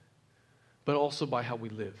 but also by how we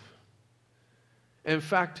live. And in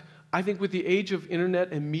fact, I think with the age of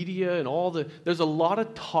internet and media and there's a lot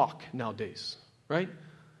of talk nowadays, right?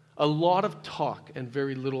 A lot of talk and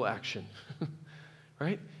very little action,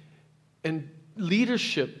 right? And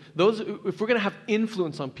leadership, if we're going to have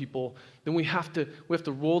influence on people, then we have to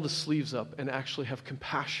roll the sleeves up and actually have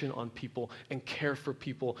compassion on people and care for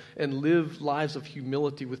people and live lives of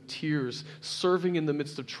humility with tears, serving in the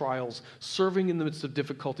midst of trials, serving in the midst of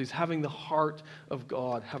difficulties, having the heart of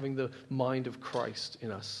God, having the mind of Christ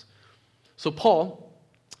in us. So Paul,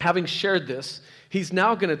 having shared this, he's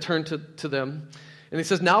now going to turn to them And he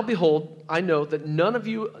says, now behold, I know that none of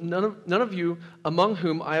you among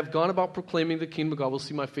whom I have gone about proclaiming the kingdom of God will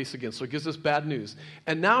see my face again. So he gives us bad news.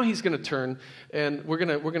 And now he's going to turn, and we're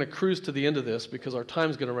going to cruise to the end of this because our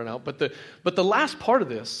time's going to run out. But the last part of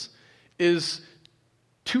this is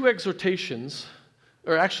two exhortations,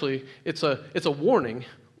 or actually it's a warning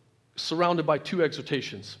surrounded by two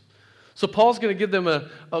exhortations. So Paul's going to give them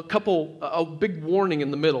a big warning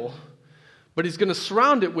in the middle. But he's going to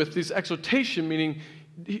surround it with this exhortation, meaning,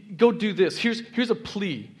 go do this. Here's a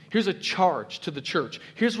plea. Here's a charge to the church.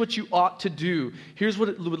 Here's what you ought to do. Here's what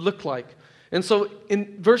it would look like. And so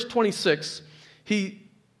in verse 26, he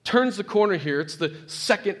turns the corner here. It's the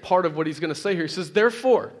second part of what he's going to say here. He says,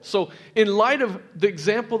 therefore. So in light of the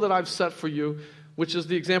example that I've set for you, which is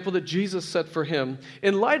the example that Jesus set for him,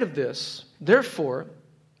 in light of this, therefore,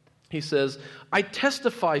 he says, I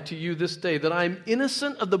testify to you this day that I am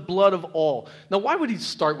innocent of the blood of all. Now, why would he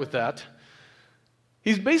start with that?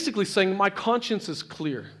 He's basically saying, my conscience is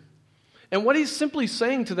clear. And what he's simply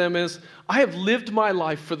saying to them is, I have lived my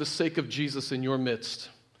life for the sake of Jesus in your midst.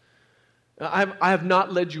 I have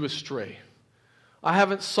not led you astray. I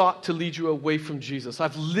haven't sought to lead you away from Jesus.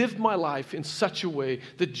 I've lived my life in such a way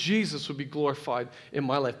that Jesus would be glorified in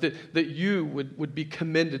my life, that you would be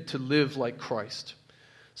commended to live like Christ.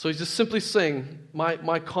 So he's just simply saying,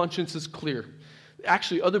 my conscience is clear.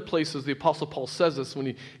 Actually, other places, the Apostle Paul says this when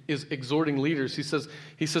he is exhorting leaders. He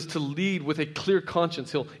says to lead with a clear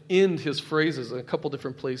conscience. He'll end his phrases in a couple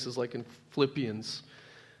different places, like in Philippians.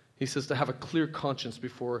 He says to have a clear conscience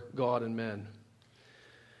before God and men.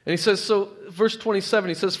 And he says, so verse 27,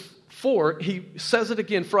 he says, he says it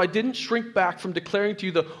again, for I didn't shrink back from declaring to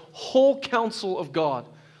you the whole counsel of God.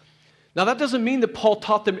 Now, that doesn't mean that Paul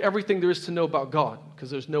taught them everything there is to know about God, because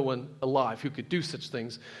there's no one alive who could do such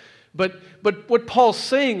things. But what Paul's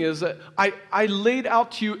saying is that I laid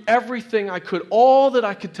out to you everything I could, all that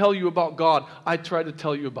I could tell you about God, I tried to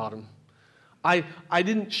tell you about him. I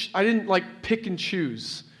didn't like pick and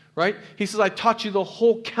choose, right? He says, I taught you the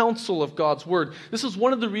whole counsel of God's word. This is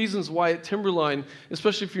one of the reasons why at Timberline,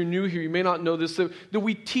 especially if you're new here, you may not know this, that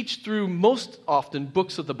we teach through most often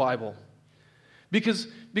books of the Bible. Because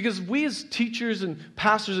we as teachers and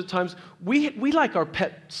pastors at times, we like our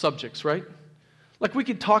pet subjects, right? Like we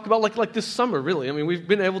could talk about, like this summer, really. I mean, we've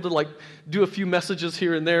been able to do a few messages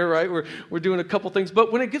here and there, right? We're doing a couple things.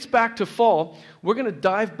 But when it gets back to fall, we're going to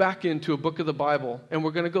dive back into a book of the Bible, and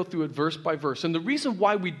we're going to go through it verse by verse. And the reason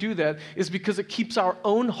why we do that is because it keeps our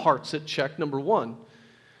own hearts at check, number one.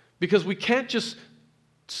 Because we can't just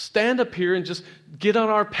stand up here and just get on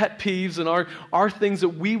our pet peeves and our things that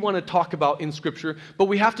we want to talk about in Scripture, but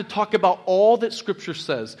we have to talk about all that Scripture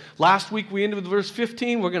says. Last week we ended with verse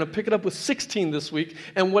 15. We're going to pick it up with 16 this week,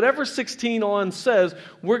 and whatever 16 on says,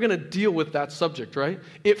 we're going to deal with that subject, right?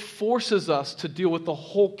 It forces us to deal with the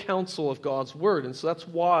whole counsel of God's Word, and so that's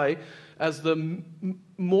why, as the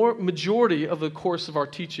majority of the course of our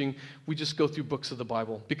teaching, we just go through books of the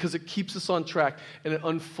Bible, because it keeps us on track and it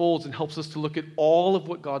unfolds and helps us to look at all of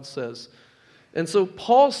what God says. And so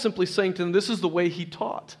Paul's simply saying to them, this is the way he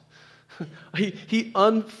taught. He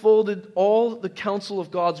unfolded all the counsel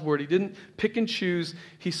of God's word. He didn't pick and choose.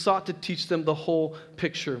 He sought to teach them the whole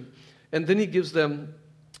picture. And then he gives them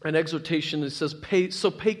an exhortation that says, pay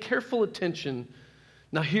careful attention.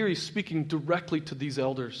 Now here he's speaking directly to these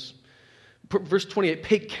elders. Verse 28,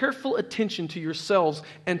 pay careful attention to yourselves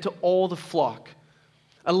and to all the flock.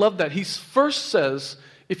 I love that. He first says,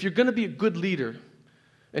 if you're going to be a good leader,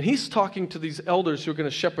 and he's talking to these elders who are going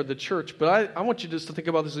to shepherd the church, but I want you just to think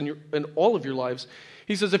about this in all of your lives.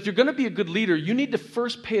 He says, if you're going to be a good leader, you need to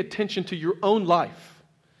first pay attention to your own life.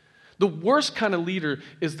 The worst kind of leader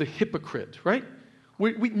is the hypocrite, right?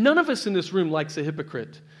 None of us in this room likes a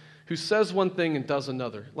hypocrite who says one thing and does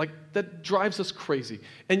another. Like, that drives us crazy.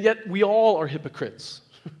 And yet, we all are hypocrites,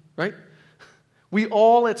 right? We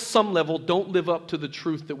all, at some level, don't live up to the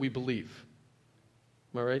truth that we believe.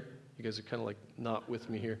 Am I right? You guys are kind of like not with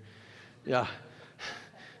me here. Yeah.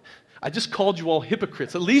 I just called you all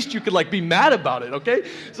hypocrites. At least you could be mad about it, okay?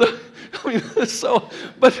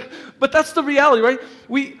 But that's the reality, right?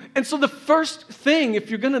 And so the first thing, if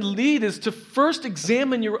you're going to lead, is to first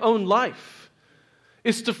examine your own life.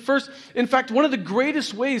 Is to first, in fact, one of the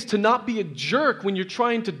greatest ways to not be a jerk when you're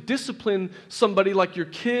trying to discipline somebody like your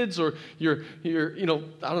kids or your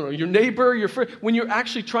neighbor, your friend, when you're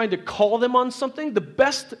actually trying to call them on something, the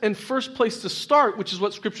best and first place to start, which is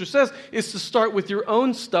what Scripture says, is to start with your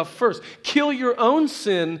own stuff first. Kill your own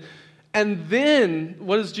sin, and then,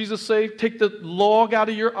 what does Jesus say? Take the log out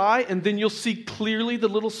of your eye, and then you'll see clearly the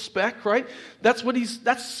little speck, right? That's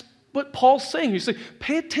what Paul's saying. He's saying,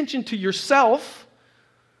 pay attention to yourself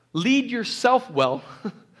Lead yourself well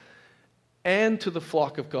and to the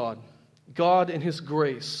flock of God. God in his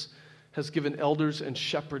grace has given elders and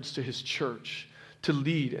shepherds to his church to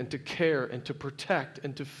lead and to care and to protect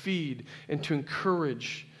and to feed and to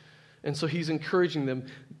encourage. And so he's encouraging them,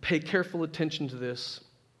 pay careful attention to this.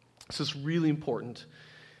 This is really important.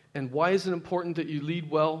 And why is it important that you lead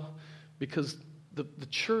well? Because the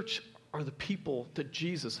church are the people that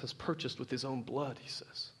Jesus has purchased with his own blood, he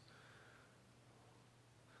says.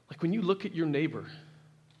 Like when you look at your neighbor,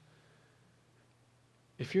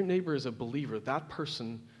 if your neighbor is a believer, that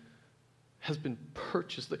person has been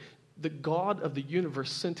purchased. The God of the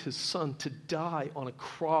universe sent his son to die on a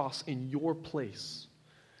cross in your place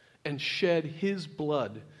and shed his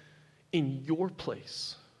blood in your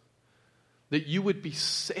place, that you would be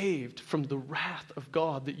saved from the wrath of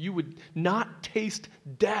God, that you would not taste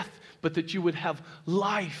death, but that you would have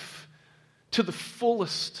life to the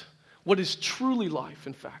fullest, what is truly life,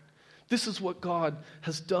 in fact. This is what God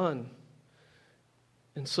has done.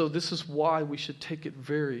 And so this is why we should take it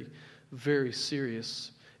very, very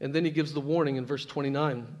serious. And then he gives the warning in verse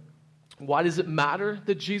 29. Why does it matter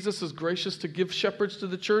that Jesus is gracious to give shepherds to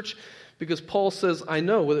the church? Because Paul says, I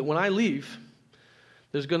know that when I leave,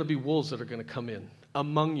 there's going to be wolves that are going to come in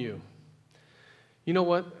among you. You know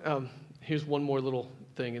what? Here's one more little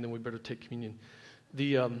thing, and then we better take communion.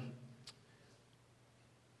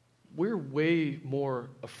 We're way more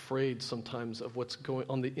afraid sometimes of what's going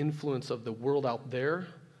on, the influence of the world out there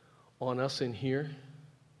on us in here.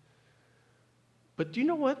 But do you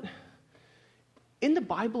know what? In the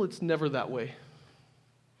Bible, it's never that way.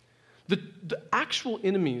 The actual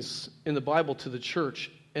enemies in the Bible to the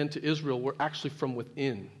church and to Israel were actually from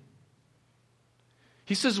within.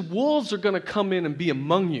 He says wolves are going to come in and be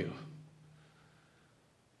among you.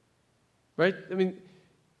 Right? I mean,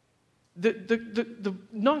 the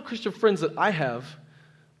non-Christian friends that I have,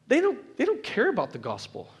 they don't care about the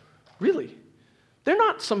gospel, really. They're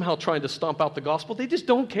not somehow trying to stomp out the gospel. They just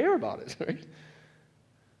don't care about it, right?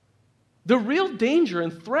 The real danger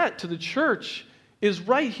and threat to the church is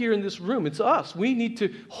right here in this room. It's us. We need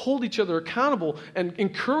to hold each other accountable and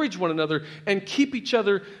encourage one another and keep each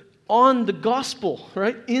other on the gospel,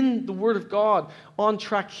 right? In the Word of God, on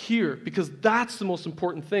track here, because that's the most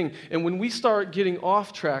important thing. And when we start getting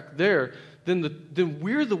off track there, then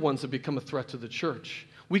we're the ones that become a threat to the church.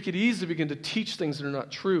 We could easily begin to teach things that are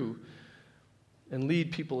not true and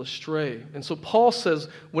lead people astray. And so Paul says,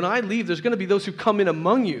 when I leave, there's going to be those who come in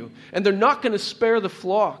among you, and they're not going to spare the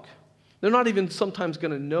flock. They're not even sometimes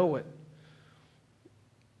going to know it.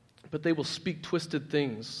 But they will speak twisted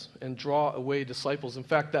things and draw away disciples. In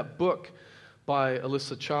fact, that book by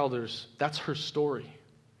Alyssa Childers, that's her story.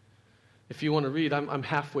 If you want to read, I'm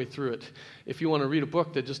halfway through it. If you want to read a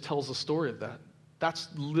book that just tells the story of that, that's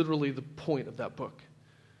literally the point of that book,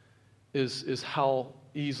 is how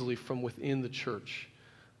easily from within the church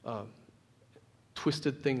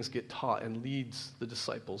twisted things get taught and leads the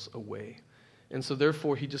disciples away. And so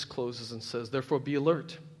therefore, he just closes and says, therefore be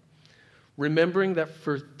alert, remembering that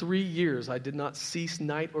for 3 years I did not cease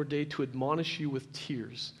night or day to admonish you with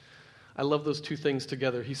tears. I love those two things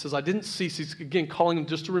together. He says, I didn't cease. He's again calling them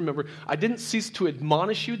just to remember. I didn't cease to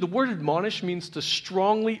admonish you. The word admonish means to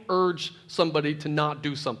strongly urge somebody to not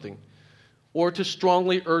do something or to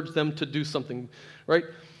strongly urge them to do something, right?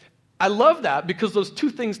 I love that because those two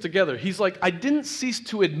things together. He's like, I didn't cease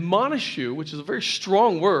to admonish you, which is a very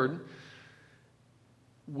strong word,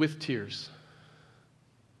 with tears.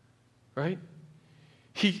 Right?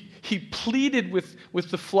 He pleaded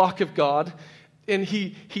with the flock of God, and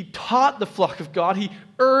he taught the flock of God. He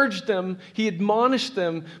urged them, he admonished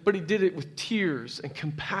them, but he did it with tears and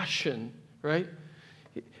compassion, right?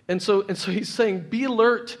 And so he's saying, be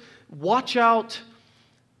alert, watch out,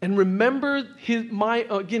 and remember he's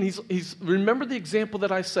remember the example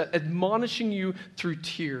that I set, admonishing you through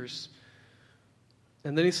tears.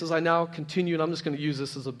 And then he says, I now continue, and I'm just going to use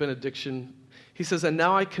this as a benediction. He says, and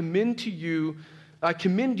now I commend you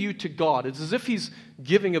to God. It's as if he's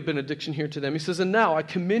giving a benediction here to them. He says, and now I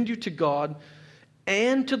commend you to God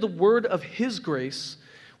and to the word of his grace,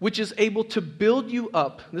 which is able to build you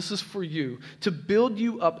up. This is for you, to build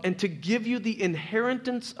you up and to give you the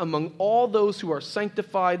inheritance among all those who are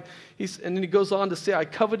sanctified. And then he goes on to say, I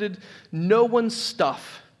coveted no one's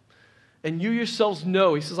stuff. And you yourselves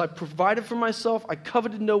know, he says, I provided for myself, I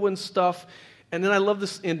coveted no one's stuff. And then I love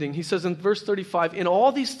this ending. He says in verse 35, in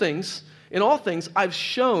all things, I've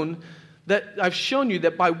shown you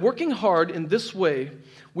that by working hard in this way,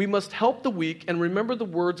 we must help the weak and remember the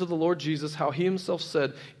words of the Lord Jesus, how he himself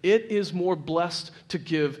said, it is more blessed to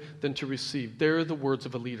give than to receive. There are the words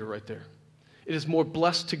of a leader right there. It is more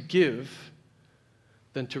blessed to give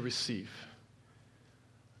than to receive.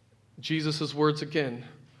 Jesus' words again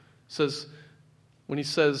says, when he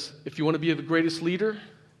says, if you want to be the greatest leader, you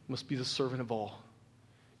must be the servant of all.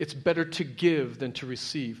 It's better to give than to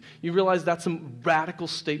receive. You realize that's a radical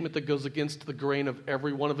statement that goes against the grain of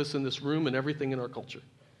every one of us in this room and everything in our culture.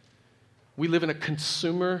 We live in a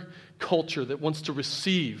consumer culture that wants to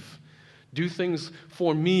receive, do things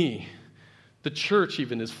for me. The church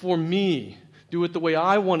even is for me. Do it the way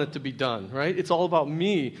I want it to be done, right? It's all about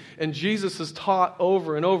me. And Jesus is taught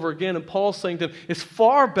over and over again, and Paul's saying to him, it's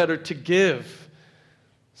far better to give.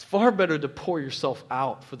 It's far better to pour yourself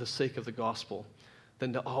out for the sake of the gospel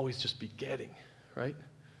than to always just be getting, right?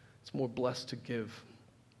 It's more blessed to give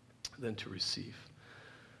than to receive.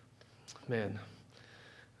 Man,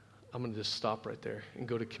 I'm going to just stop right there and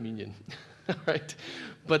go to communion, all right?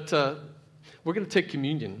 But we're going to take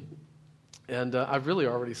communion, and I've really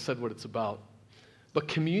already said what it's about. But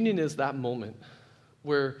communion is that moment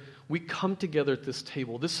where we come together at this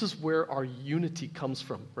table. This is where our unity comes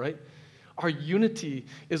from, right? Our unity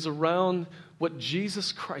is around what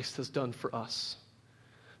Jesus Christ has done for us.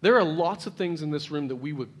 There are lots of things in this room that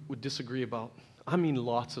we would disagree about. I mean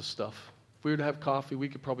lots of stuff. If we were to have coffee, we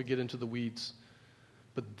could probably get into the weeds.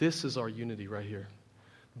 But this is our unity right here.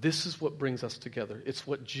 This is what brings us together. It's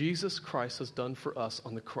what Jesus Christ has done for us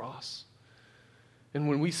on the cross. And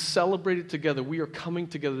when we celebrate it together, we are coming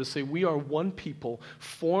together to say we are one people,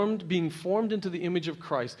 being formed into the image of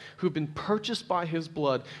Christ, who have been purchased by his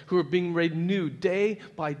blood, who are being made new day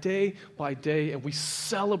by day by day, and we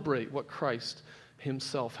celebrate what Christ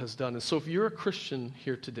himself has done. And so if you're a Christian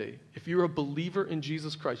here today, if you're a believer in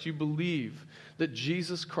Jesus Christ, you believe that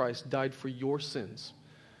Jesus Christ died for your sins,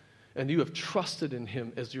 and you have trusted in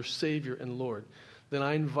him as your Savior and Lord, then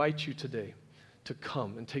I invite you today to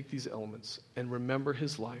come and take these elements and remember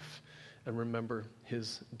his life and remember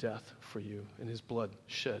his death for you and his blood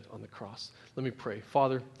shed on the cross. Let me pray.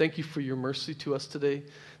 Father, thank you for your mercy to us today.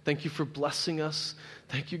 Thank you for blessing us.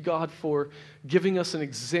 Thank you, God, for giving us an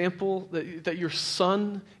example that your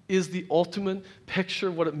Son is the ultimate picture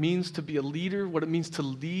of what it means to be a leader, what it means to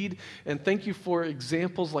lead. And thank you for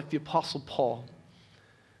examples like the Apostle Paul,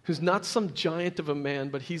 who's not some giant of a man,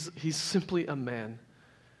 but he's simply a man.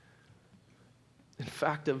 In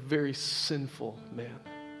fact, a very sinful man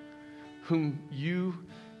whom you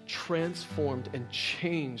transformed and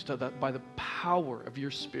changed by the power of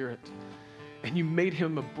your Spirit. And you made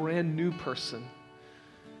him a brand new person.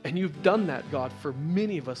 And you've done that, God, for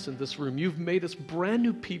many of us in this room. You've made us brand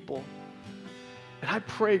new people. And I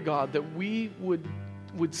pray, God, that we would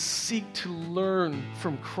seek to learn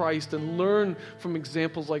from Christ and learn from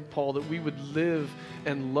examples like Paul, that we would live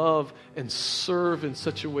and love and serve in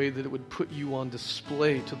such a way that it would put you on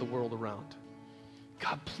display to the world around.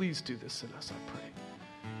 God, please do this in us, I pray.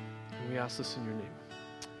 And we ask this in your name.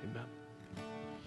 Amen.